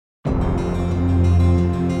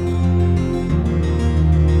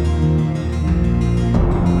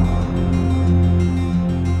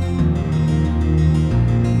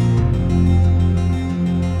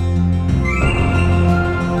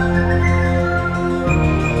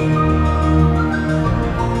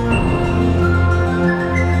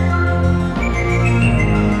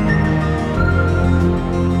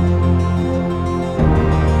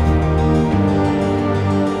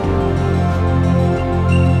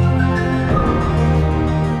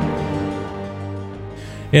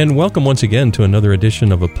And welcome once again to another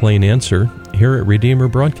edition of A Plain Answer here at Redeemer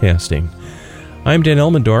Broadcasting. I'm Dan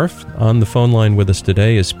Elmendorf. On the phone line with us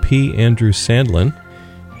today is P. Andrew Sandlin.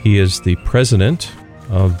 He is the president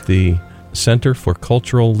of the Center for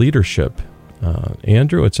Cultural Leadership.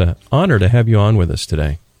 Andrew, it's an honor to have you on with us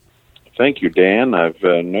today. Thank you, Dan. I've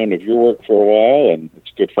known of your work for a while, and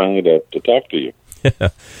it's good finally to talk to you. Yeah.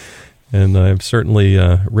 And I've certainly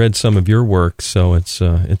read some of your work, so it's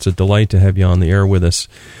a delight to have you on the air with us.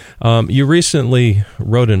 You recently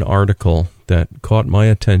wrote an article that caught my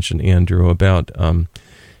attention, Andrew, about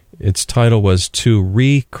its title was To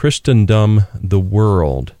Re-Christendom the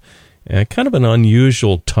World. Kind of an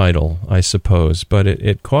unusual title, I suppose, but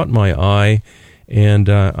it caught my eye, and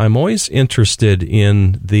I'm always interested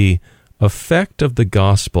in the effect of the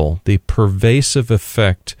gospel, the pervasive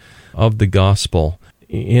effect of the gospel,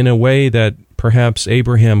 in a way that perhaps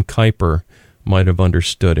Abraham Kuyper might have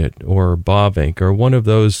understood it, or Bavinck, or one of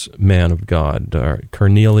those men of God, or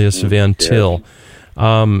Cornelius Van Til.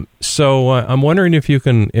 So I'm wondering if you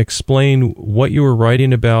can explain what you were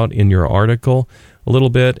writing about in your article a little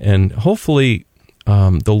bit, and hopefully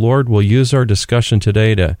the Lord will use our discussion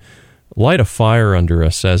today to light a fire under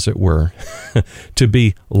us, as it were, to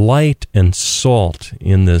be light and salt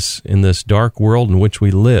in this dark world in which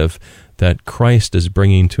we live, that Christ is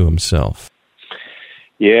bringing to himself.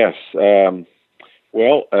 Yes.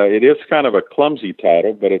 It is kind of a clumsy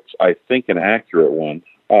title, but it's, I think, an accurate one.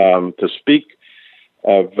 To speak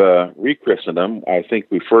of re-Christendom, I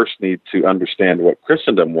think we first need to understand what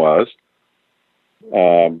Christendom was,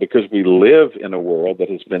 because we live in a world that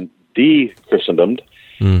has been de-Christendomed.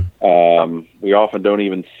 We often don't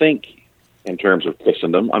even think in terms of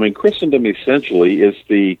Christendom. I mean, Christendom essentially is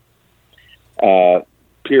the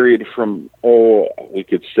period from, we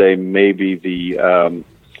could say maybe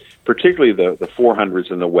particularly the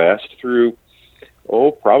 400s in the West through,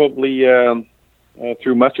 probably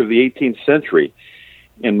through much of the 18th century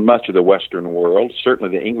in much of the Western world,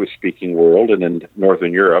 certainly the English-speaking world and in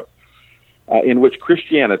Northern Europe, in which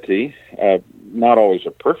Christianity, not always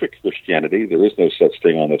a perfect Christianity, there is no such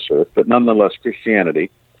thing on this earth, but nonetheless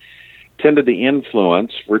Christianity tended to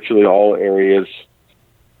influence virtually all areas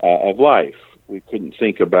of life. We couldn't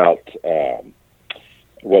think about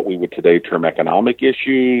what we would today term economic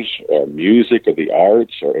issues, or music, or the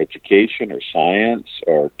arts, or education, or science,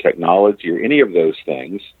 or technology, or any of those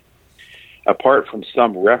things, apart from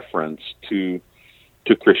some reference to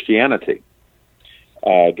Christianity.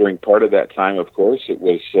 During part of that time, of course, it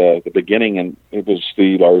was the beginning, and it was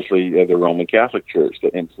largely the Roman Catholic Church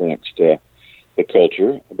that influenced the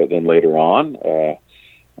culture. But then later on,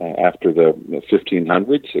 after the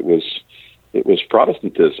 1500s, it was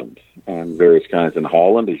Protestantism and various kinds in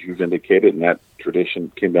Holland, as you've indicated, and that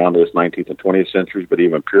tradition came down to the 19th and 20th centuries, but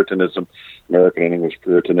even Puritanism, American and English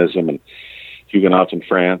Puritanism, and Huguenots in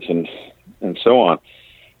France, and so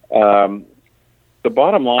on. The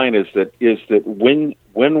bottom line is that when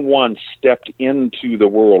one stepped into the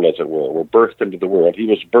world, as it were birthed into the world, he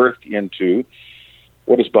was birthed into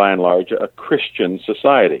what is by and large a Christian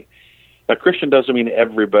society. Now, Christian doesn't mean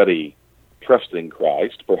everybody trusted in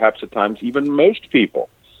Christ. Perhaps at times even most people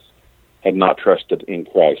had not trusted in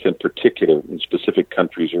Christ, in particular in specific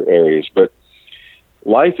countries or areas. But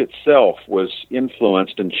life itself was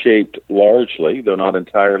influenced and shaped largely, though not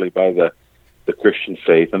entirely, by the Christian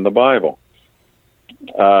faith and the Bible.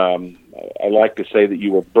 I like to say that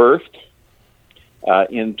you were birthed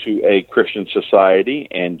into a Christian society,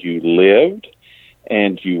 and you lived,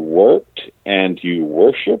 and you worked, and you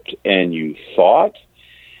worshiped, and you thought,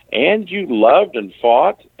 and you loved and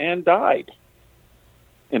fought and died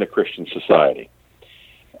in a Christian society.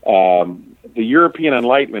 The European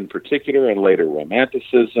Enlightenment in particular, and later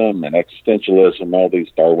Romanticism and existentialism, all these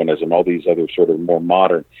Darwinism, all these other sort of more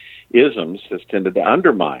modern isms, has tended to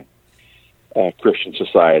undermine Christian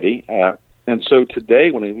society. And so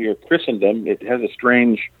today, when we hear Christendom, it has a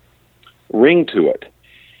strange ring to it.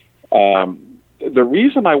 The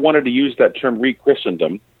reason I wanted to use that term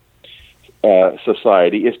re-Christendom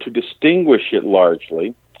society is to distinguish it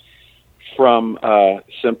largely from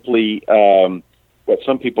simply what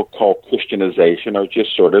some people call Christianization, or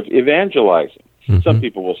just sort of evangelizing. Mm-hmm. Some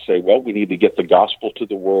people will say, well, we need to get the gospel to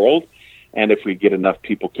the world, and if we get enough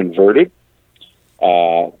people converted,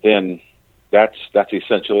 then that's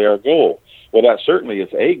essentially our goal. Well, that certainly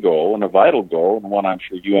is a goal and a vital goal, and one I'm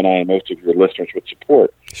sure you and I and most of your listeners would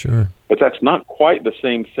support. Sure. But that's not quite the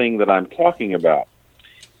same thing that I'm talking about.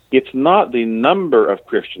 It's not the number of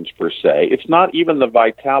Christians per se. It's not even the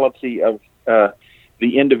vitality of the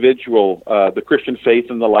individual, the Christian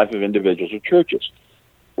faith in the life of individuals or churches.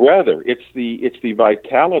 Rather, it's the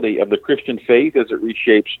vitality of the Christian faith as it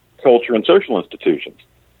reshapes culture and social institutions.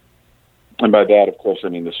 And by that, of course, I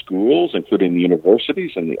mean the schools, including the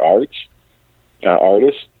universities and the arts,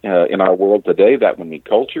 artists in our world today. That would mean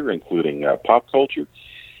culture, including pop culture,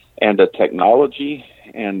 and technology,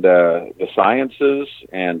 and the sciences,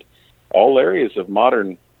 and all areas of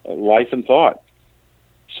modern life and thought.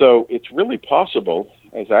 So it's really possible,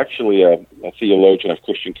 as actually a theologian of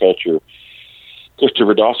Christian culture,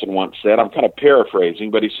 Christopher Dawson, once said, I'm kind of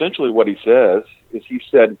paraphrasing, but essentially what he says is he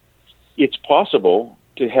said, it's possible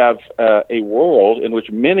to have a world in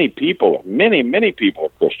which many people are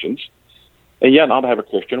Christians, and yet not have a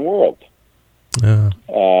Christian world. And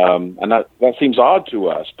that seems odd to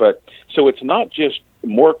us. But so it's not just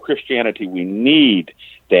more Christianity we need,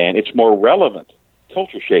 Dan, it's more relevant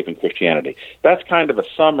culture-shaping Christianity. That's kind of a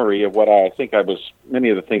summary of what I think many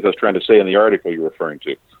of the things I was trying to say in the article you're referring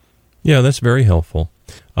to. Yeah, that's very helpful.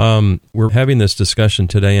 We're having this discussion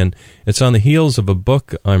today, and it's on the heels of a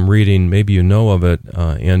book I'm reading. Maybe you know of it,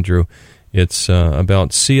 Andrew. It's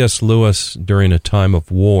about C.S. Lewis during a time of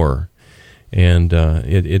war, and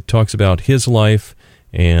it talks about his life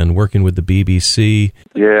and working with the BBC.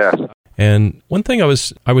 Yeah. And one thing I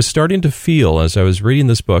was starting to feel as I was reading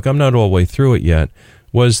this book, I'm not all the way through it yet,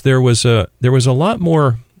 was there was a lot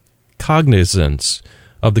more cognizance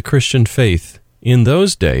of the Christian faith in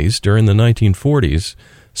those days, during the 1940s,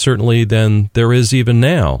 certainly than there is even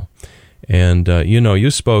now. And, you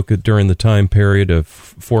spoke during the time period of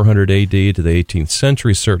 400 AD to the 18th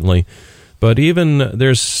century, certainly, but even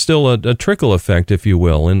there's still a trickle effect, if you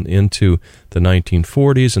will, into the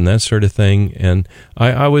 1940s and that sort of thing. And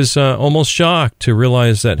I was almost shocked to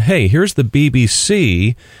realize that, hey, here's the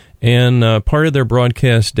BBC, and part of their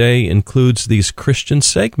broadcast day includes these Christian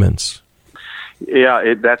segments. Yeah,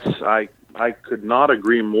 I could not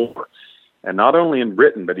agree more. And not only in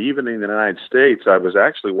Britain, but even in the United States, I was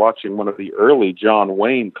actually watching one of the early John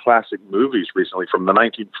Wayne classic movies recently from the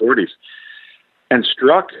 1940s, and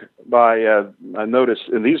struck by, I noticed,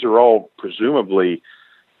 and these are all presumably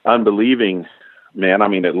unbelieving men. I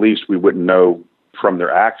mean, at least we wouldn't know from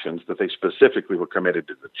their actions that they specifically were committed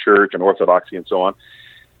to the church and orthodoxy and so on.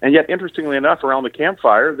 And yet, interestingly enough, around the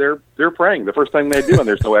campfire, they're praying the first thing they do, and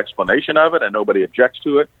there's no explanation of it, and nobody objects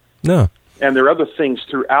to it. No. And there are other things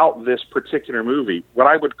throughout this particular movie, what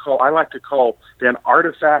I like to call, then,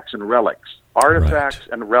 artifacts and relics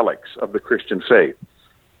and relics of the Christian faith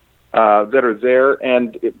that are there,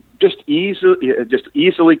 and just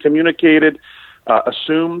easily communicated,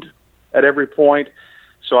 assumed at every point.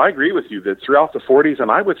 So I agree with you that throughout the 40s, and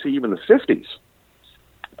I would say even the 50s,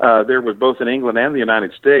 there was, both in England and the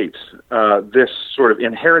United States, this sort of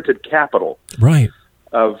inherited capital, right,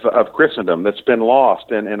 of Christendom that's been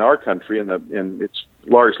lost in our country, and it's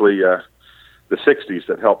largely the 60s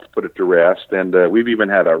that helped put it to rest. And we've even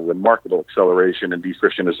had a remarkable acceleration in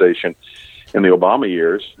de-Christianization in the Obama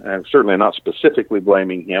years, and certainly not specifically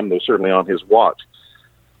blaming him, though certainly on his watch.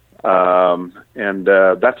 And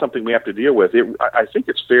that's something we have to deal with. I think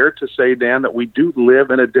it's fair to say, Dan, that we do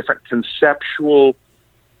live in a different conceptual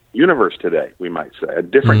universe today, we might say, a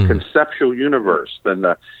different conceptual universe than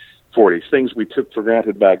the 40s. Things we took for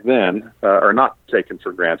granted back then are not taken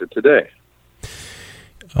for granted today.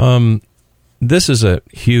 This is a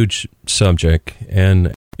huge subject,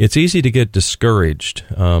 and it's easy to get discouraged.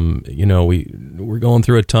 We're going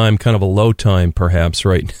through a time, kind of a low time perhaps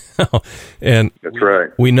right now. And that's right.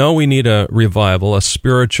 We know we need a revival, a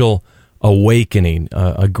spiritual awakening,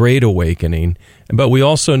 a great awakening. But we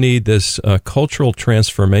also need this cultural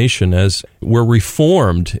transformation as we're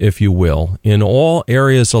reformed, if you will, in all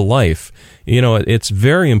areas of life. It's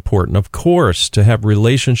very important, of course, to have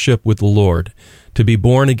relationship with the Lord, to be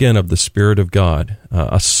born again of the Spirit of God,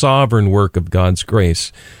 a sovereign work of God's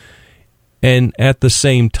grace. And at the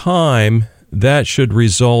same time, that should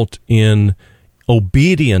result in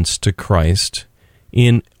obedience to Christ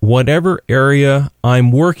in whatever area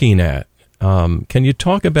I'm working at. Can you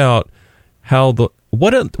talk about how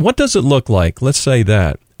what does it look like? Let's say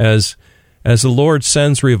that as the Lord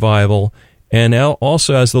sends revival, and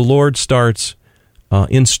also as the Lord starts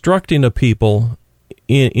instructing a people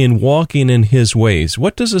in walking in His ways.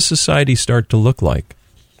 What does a society start to look like?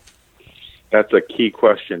 That's a key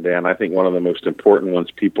question, Dan. I think one of the most important ones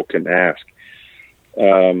people can ask.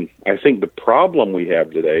 I think the problem we have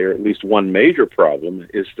today, or at least one major problem,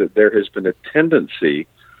 is that there has been a tendency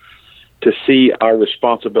to see our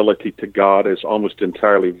responsibility to God as almost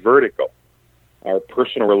entirely vertical, our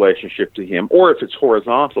personal relationship to Him, or if it's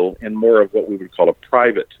horizontal, in more of what we would call a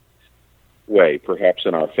private way, perhaps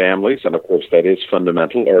in our families, and of course that is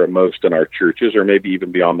fundamental, or at most in our churches, or maybe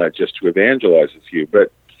even beyond that, just to evangelize a few.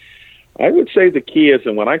 But I would say the key is,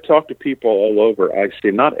 and when I talk to people all over, I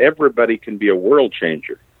say not everybody can be a world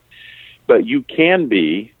changer, but you can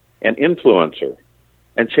be an influencer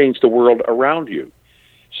and change the world around you.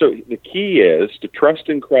 So the key is to trust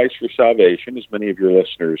in Christ for salvation, as many of your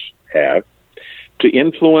listeners have, to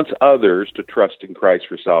influence others to trust in Christ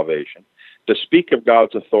for salvation, to speak of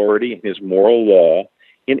God's authority and His moral law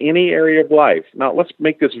in any area of life. Now, let's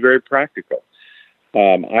make this very practical.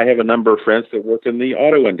 I have a number of friends that work in the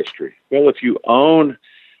auto industry. Well, if you own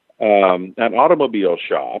an automobile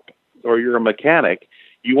shop or you're a mechanic,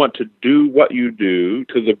 you want to do what you do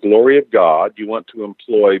to the glory of God. You want to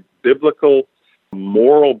employ biblical,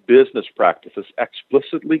 moral business practices,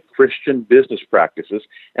 explicitly Christian business practices.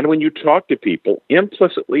 And when you talk to people,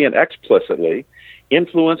 implicitly and explicitly,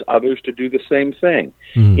 influence others to do the same thing.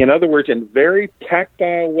 In other words, in very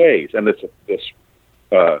tactile ways. And this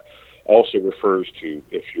also refers to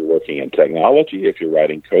if you're working in technology, if you're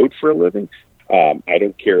writing code for a living. I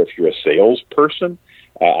don't care if you're a salesperson.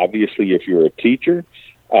 Obviously, if you're a teacher,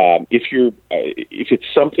 if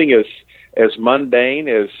it's something as mundane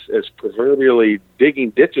as proverbially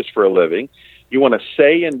digging ditches for a living, you want to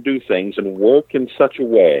say and do things and work in such a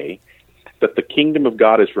way that the kingdom of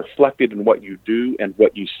God is reflected in what you do and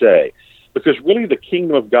what you say. Because really the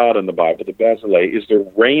kingdom of God in the Bible, the Basileia, is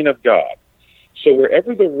the reign of God. So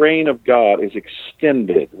wherever the reign of God is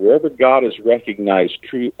extended, wherever God is recognized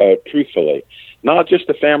truthfully, not just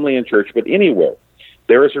the family and church, but anywhere,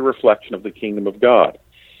 there is a reflection of the kingdom of God.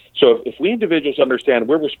 So if we individuals understand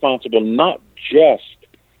we're responsible not just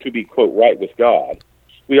to be, quote, right with God,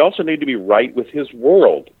 we also need to be right with His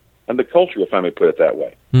world and the culture, if I may put it that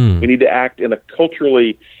way. We need to act in a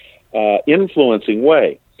culturally influencing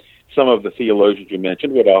way. Some of the theologians you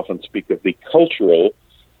mentioned would often speak of the cultural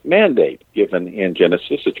mandate given in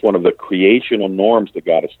Genesis. It's one of the creational norms that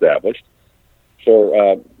God established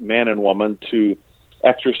for man and woman to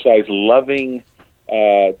exercise loving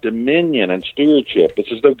dominion and stewardship.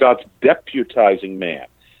 It's as though God's deputizing man.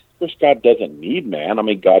 Of course, God doesn't need man. I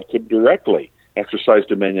mean, God could directly exercise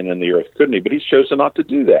dominion in the earth, couldn't He? But He's chosen not to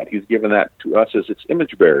do that. He's given that to us as its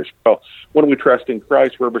image bearers. Well, when we trust in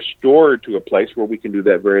Christ, we're restored to a place where we can do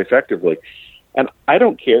that very effectively. And I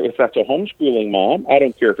don't care if that's a homeschooling mom. I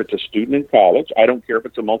don't care if it's a student in college. I don't care if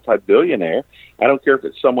it's a multi-billionaire. I don't care if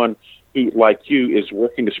it's someone who, like you, is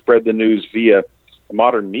working to spread the news via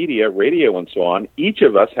modern media, radio, and so on. Each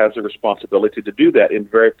of us has a responsibility to do that in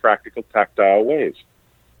very practical, tactile ways.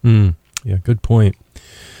 Yeah, good point.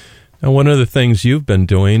 Now, one of the things you've been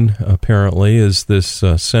doing, apparently, is this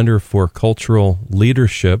Center for Cultural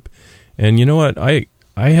Leadership. And you know what? I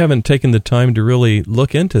haven't taken the time to really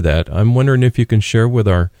look into that. I'm wondering if you can share with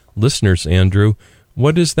our listeners, Andrew,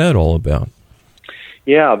 what is that all about?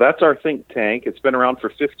 Yeah, that's our think tank. It's been around for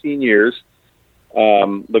 15 years.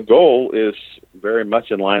 The goal is very much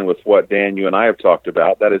in line with what Dan, you and I have talked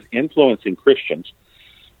about. That is influencing Christians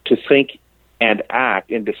to think and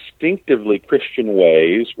act in distinctively Christian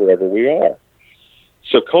ways wherever we are.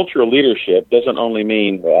 So cultural leadership doesn't only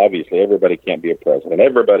mean, well, obviously, everybody can't be a president,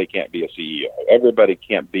 everybody can't be a CEO, everybody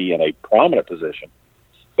can't be in a prominent position.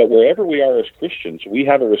 But wherever we are as Christians, we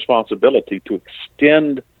have a responsibility to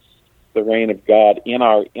extend the reign of God in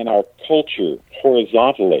our culture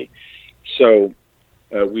horizontally. So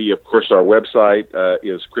we, of course, our website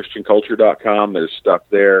is christianculture.com. There's stuff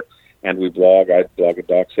there. And we blog. I blog at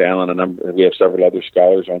Doc Salen, and we have several other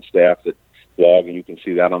scholars on staff that blog, and you can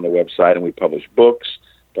see that on the website. And we publish books,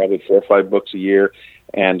 probably 4 or 5 books a year,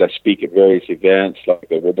 and I speak at various events like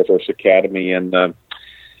the Wilberforce Academy in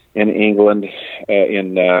England,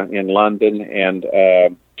 in London,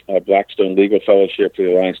 and Blackstone Legal Fellowship for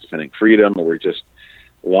the Alliance Defending Freedom. We're just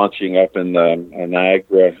launching up in the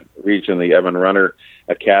Niagara region, the Evan Runner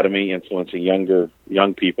Academy, influencing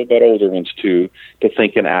young people, but older ones too, to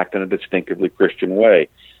think and act in a distinctively Christian way.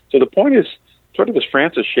 So the point is, sort of as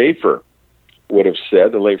Francis Schaeffer would have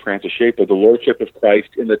said, the late Francis Schaeffer, the Lordship of Christ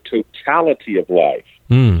in the totality of life,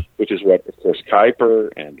 which is what, of course,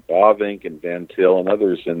 Kuyper and Bavinck and Van Til and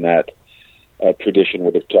others in that tradition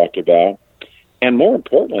would have talked about. And more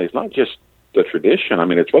importantly, it's not just the tradition. I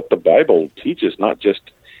mean, it's what the Bible teaches, not just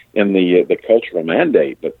in the cultural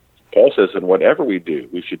mandate, but Paul says in whatever we do,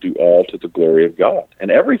 we should do all to the glory of God, and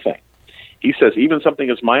everything. He says even something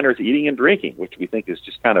as minor as eating and drinking, which we think is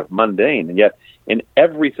just kind of mundane, and yet in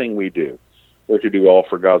everything we do, we're to do all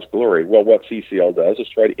for God's glory. Well, what CCL does is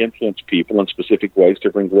try to influence people in specific ways to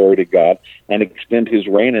bring glory to God and extend His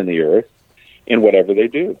reign in the earth in whatever they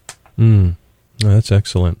do. Well, that's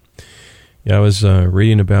excellent. Yeah, I was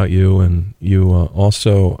reading about you, and you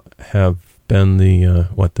also have been the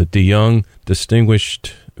DeYoung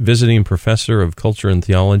Distinguished visiting professor of culture and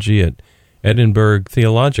theology at Edinburgh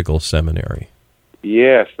Theological Seminary.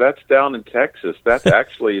 Yes, that's down in Texas. That's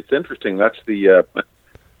actually, it's interesting. That's the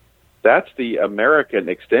American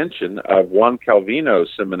extension of Juan Calvino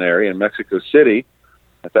Seminary in Mexico City.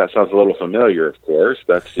 If that sounds a little familiar, of course,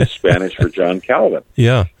 that's just Spanish for John Calvin.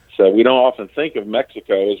 Yeah. So we don't often think of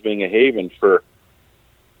Mexico as being a haven for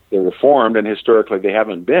the Reformed, and historically they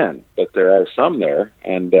haven't been, but there are some there.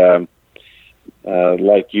 And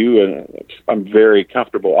like you, I'm very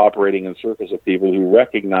comfortable operating in circles of people who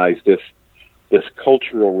recognize this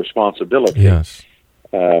cultural responsibility. Yes.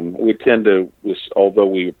 We tend to, although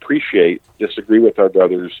we disagree with our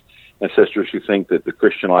brothers and sisters who think that the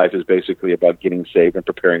Christian life is basically about getting saved and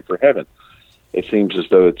preparing for heaven. It seems as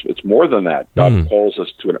though it's more than that. God calls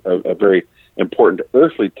us to a very important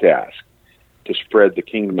earthly task to spread the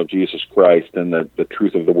kingdom of Jesus Christ and the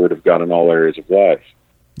truth of the Word of God in all areas of life.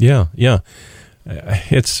 Yeah, yeah.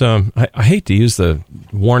 It's I hate to use the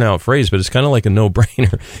worn out phrase, but it's kind of like a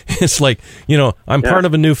no-brainer. It's like, I'm part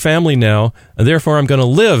of a new family now, and therefore I'm going to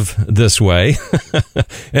live this way.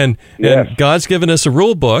 and God's given us a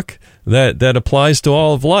rule book that applies to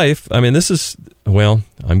all of life. I mean, this is,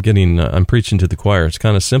 I'm preaching to the choir. It's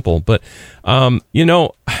kind of simple, but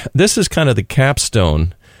this is kind of the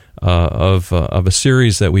capstone of a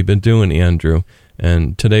series that we've been doing, Andrew.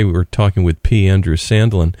 And today we were talking with P. Andrew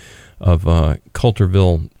Sandlin of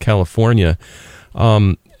Coulterville, California.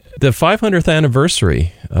 The 500th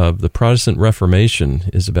anniversary of the Protestant Reformation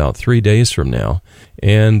is about 3 days from now,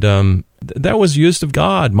 and that was used of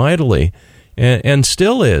God mightily, and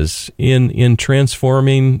still is in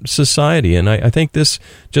transforming society. And I think this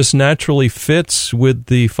just naturally fits with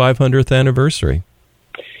the 500th anniversary.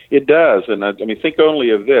 It does, and I mean, think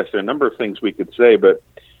only of this. There are a number of things we could say, but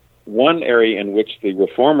one area in which the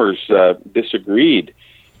Reformers disagreed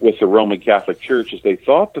with the Roman Catholic Church is they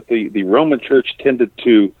thought that the Roman Church tended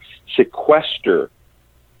to sequester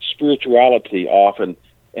spirituality often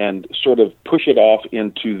and sort of push it off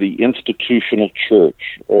into the institutional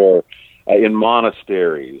church or in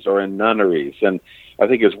monasteries or in nunneries. And I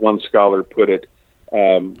think as one scholar put it,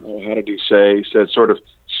 how did he say? He said sort of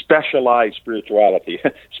specialized spirituality.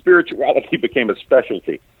 Spirituality became a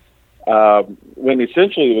specialty. When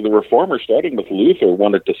essentially the Reformers, starting with Luther,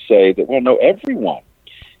 wanted to say that, well, no, everyone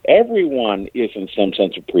is in some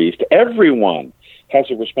sense a priest. Everyone has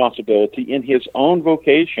a responsibility in his own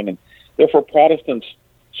vocation. And therefore Protestants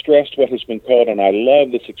stressed what has been called, and I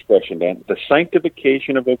love this expression, Dan, the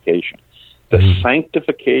sanctification of vocation. The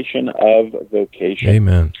sanctification of vocation.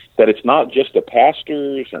 Amen. That it's not just the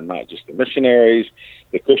pastors and not just the missionaries,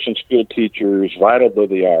 the Christian school teachers, vital though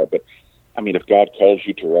they are, but I mean, if God calls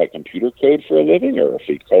you to write computer code for a living, or if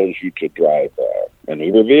he calls you to drive an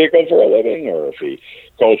Uber vehicle for a living, or if he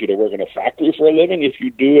calls you to work in a factory for a living, if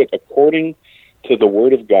you do it according to the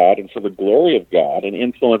Word of God and for the glory of God and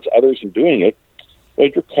influence others in doing it, well,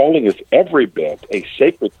 your calling is every bit a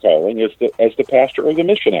sacred calling as the pastor or the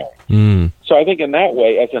missionary. So I think in that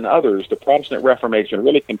way, as in others, the Protestant Reformation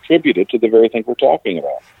really contributed to the very thing we're talking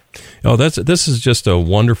about. Oh, this is just a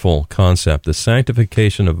wonderful concept, the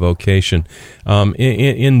sanctification of vocation.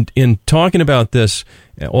 In talking about this,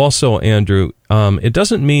 also, Andrew, it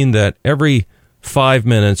doesn't mean that every 5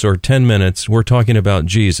 minutes or 10 minutes we're talking about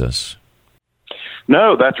Jesus.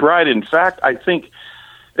 No, that's right. In fact, I think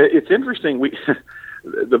it's interesting.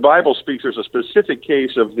 The Bible speaks. There's a specific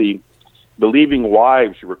case of the believing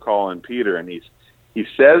wives, you recall, in Peter, and he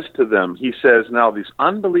says to them, now these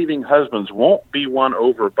unbelieving husbands won't be won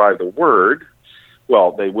over by the word.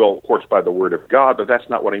 Well, they will, of course, by the word of God, but that's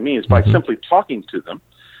not what he means, by simply talking to them,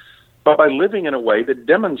 but by living in a way that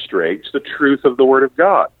demonstrates the truth of the word of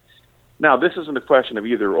God. Now, this isn't a question of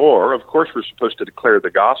either or. Of course, we're supposed to declare the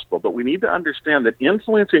gospel, but we need to understand that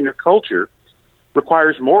influencing a culture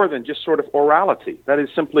requires more than just sort of orality. That is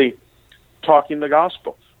simply talking the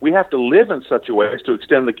gospel. We have to live in such a way as to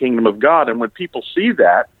extend the kingdom of God. And when people see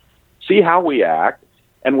that, see how we act,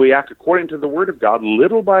 and we act according to the Word of God,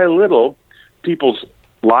 little by little, people's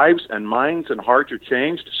lives and minds and hearts are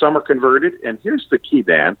changed. Some are converted. And here's the key,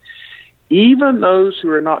 Dan. Even those who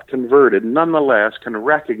are not converted, nonetheless, can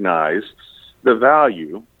recognize the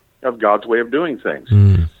value of God's way of doing things.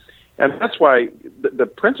 And that's why the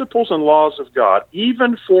principles and laws of God,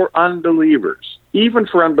 even for unbelievers,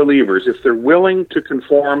 if they're willing to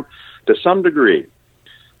conform to some degree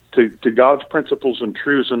to God's principles and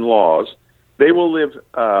truths and laws, they will live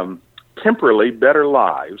temporally better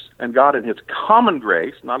lives, and God in his common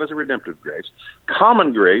grace, not as a redemptive grace,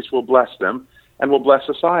 common grace will bless them and will bless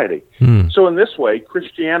society. So in this way,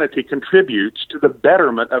 Christianity contributes to the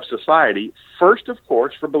betterment of society, first, of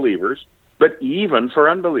course, for believers, but even for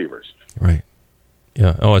unbelievers. Right.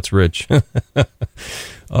 Yeah. Oh, it's rich.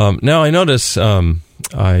 Now I notice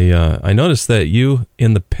I noticed that you,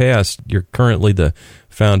 in the past, you're currently the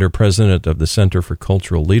founder, president of the Center for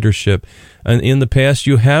Cultural Leadership, and in the past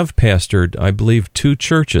you have pastored, I believe, 2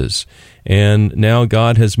 churches, and now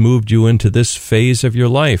God has moved you into this phase of your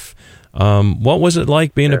life. What was it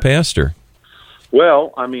like being a pastor?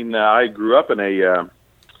 Well, I mean, I grew up in a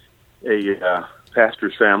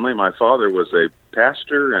pastor's family. My father was a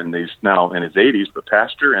pastor, and he's now in his 80s, but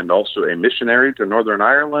pastor and also a missionary to Northern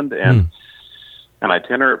Ireland, and an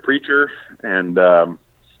itinerant preacher, and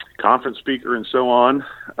conference speaker, and so on.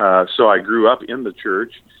 So I grew up in the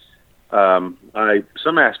church. Some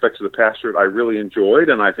aspects of the pastorate I really enjoyed,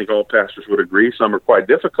 and I think all pastors would agree. Some are quite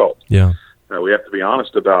difficult. Yeah, we have to be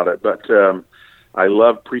honest about it. But I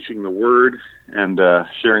love preaching the word and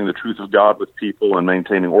sharing the truth of God with people, and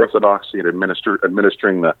maintaining orthodoxy and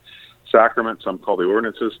administering the sacraments. Some call the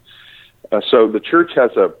ordinances. So the church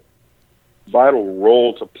has a vital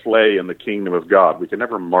role to play in the kingdom of God. We can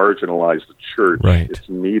never marginalize the church. Right. It's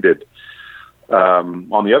needed.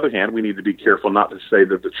 On the other hand, we need to be careful not to say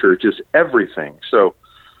that the church is everything. So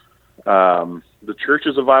the church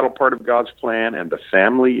is a vital part of God's plan, and the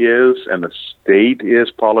family is, and the state is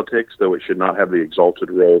politics, though it should not have the exalted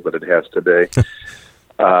role that it has today.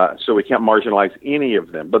 So we can't marginalize any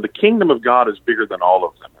of them. But the kingdom of God is bigger than all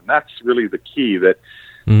of them, and that's really the key. That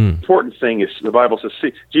important thing is, the Bible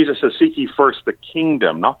says, Jesus says, seek ye first the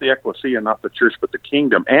kingdom, not the ecclesia, not the church, but the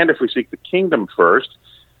kingdom. And if we seek the kingdom first,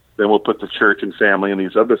 then we'll put the church and family and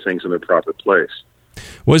these other things in their proper place.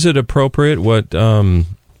 Was it appropriate what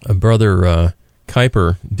Brother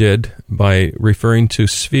Kuyper did by referring to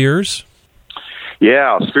spheres?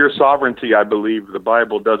 Yeah, sphere sovereignty, I believe the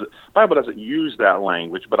Bible doesn't. The Bible doesn't use that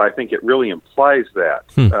language, but I think it really implies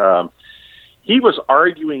that. He was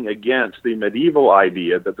arguing against the medieval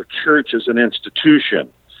idea that the church as an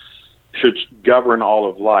institution should govern all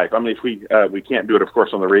of life. I mean, if we can't do it, of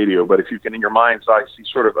course, on the radio, but if you can, in your mind's eye, see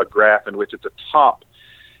sort of a graph in which at the top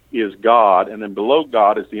is God, and then below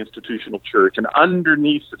God is the institutional church, and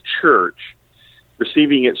underneath the church,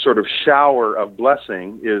 receiving its sort of shower of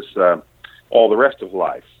blessing, is all the rest of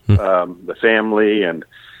life, the family and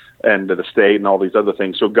the state and all these other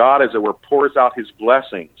things. So God, as it were, pours out his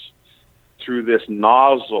blessings through this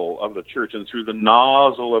nozzle of the church, and through the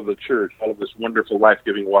nozzle of the church, all of this wonderful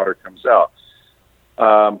life-giving water comes out.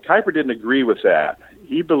 Kuyper didn't agree with that.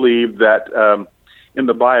 He believed that in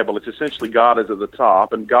the Bible, it's essentially God is at the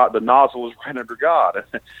top, and God, the nozzle is right under God.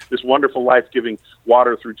 This wonderful life-giving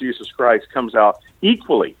water through Jesus Christ comes out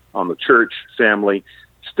equally on the church, family,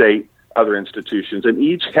 state, other institutions, and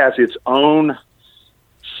each has its own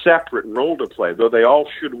separate role to play. Though they all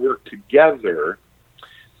should work together,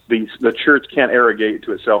 the church can't arrogate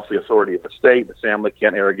to itself the authority of the state. The family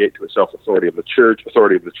can't arrogate to itself authority of the church,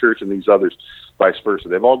 and these others, vice versa.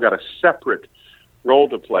 They've all got a separate role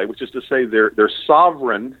to play, which is to say they're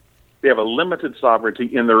sovereign. They have a limited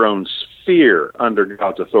sovereignty in their own sphere under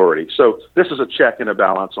God's authority. So this is a check and a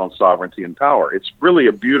balance on sovereignty and power. It's really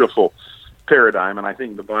a beautiful paradigm, and I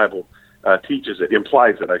think the Bible teaches it,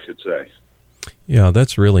 implies it, I should say. Yeah,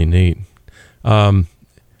 that's really neat.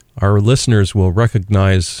 Our listeners will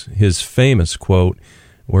recognize his famous quote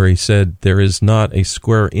where he said, "There is not a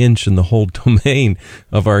square inch in the whole domain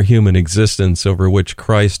of our human existence over which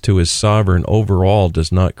Christ, who is sovereign over all,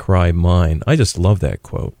 does not cry mine." I just love that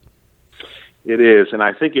quote. It is, and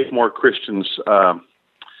I think if more Christians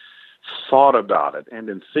thought about it, and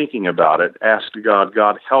in thinking about it, asked God,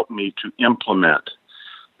 God, help me to implement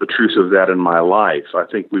the truth of that in my life, I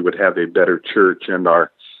think we would have a better church, and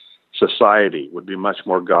our society would be much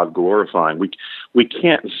more God-glorifying. We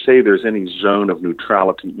can't say there's any zone of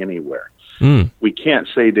neutrality anywhere. We can't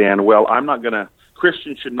say, Dan, well,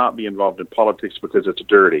 Christians should not be involved in politics because it's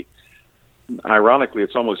dirty. Ironically,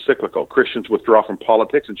 it's almost cyclical. Christians withdraw from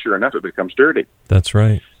politics, and sure enough, it becomes dirty. That's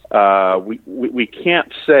right. We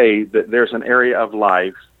can't say that there's an area of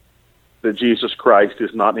life that Jesus Christ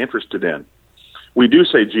is not interested in. We do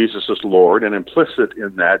say Jesus is Lord, and implicit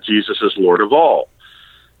in that, Jesus is Lord of all.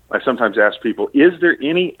 I sometimes ask people, is there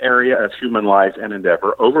any area of human life and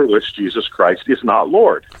endeavor over which Jesus Christ is not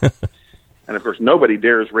Lord? And of course, nobody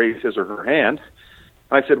dares raise his or her hand.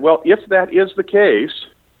 And I said, well, if that is the case,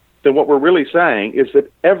 then what we're really saying is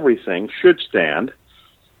that everything should stand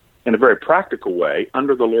in a very practical way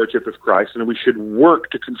under the lordship of Christ, and we should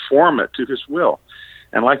work to conform it to his will.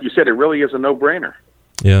 And like you said, it really is a no-brainer.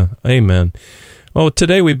 Yeah, amen. Well,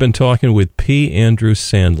 today we've been talking with P. Andrew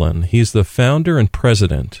Sandlin. He's the founder and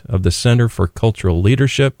president of the Center for Cultural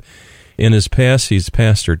Leadership. In his past, he's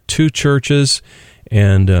pastored 2 churches,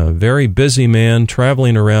 and a very busy man,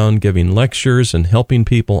 traveling around giving lectures and helping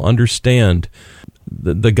people understand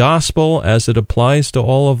the gospel as it applies to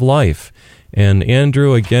all of life. And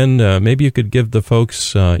Andrew, again, maybe you could give the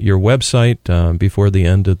folks your website before the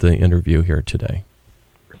end of the interview here today.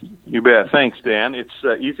 You bet. Thanks, Dan. It's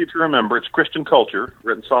easy to remember. It's Christian Culture,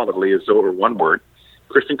 written solidly as over one word.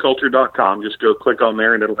 ChristianCulture.com. Just go click on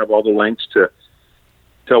there, and it'll have all the links to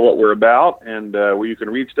tell what we're about, and where you can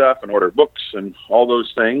read stuff and order books and all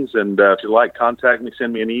those things. And if you like, contact me,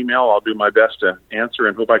 send me an email. I'll do my best to answer,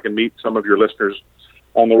 and hope I can meet some of your listeners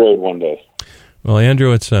on the road one day. Well,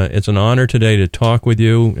 Andrew, it's an honor today to talk with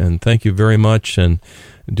you, and thank you very much. And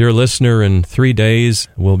dear listener, in 3 days,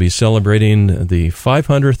 we'll be celebrating the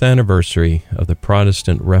 500th anniversary of the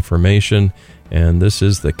Protestant Reformation, and this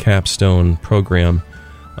is the capstone program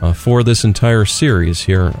for this entire series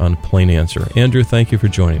here on Plain Answer. Andrew, thank you for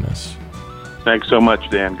joining us. Thanks so much,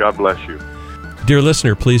 Dan. God bless you. Dear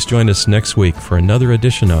listener, please join us next week for another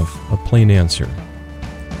edition of A Plain Answer.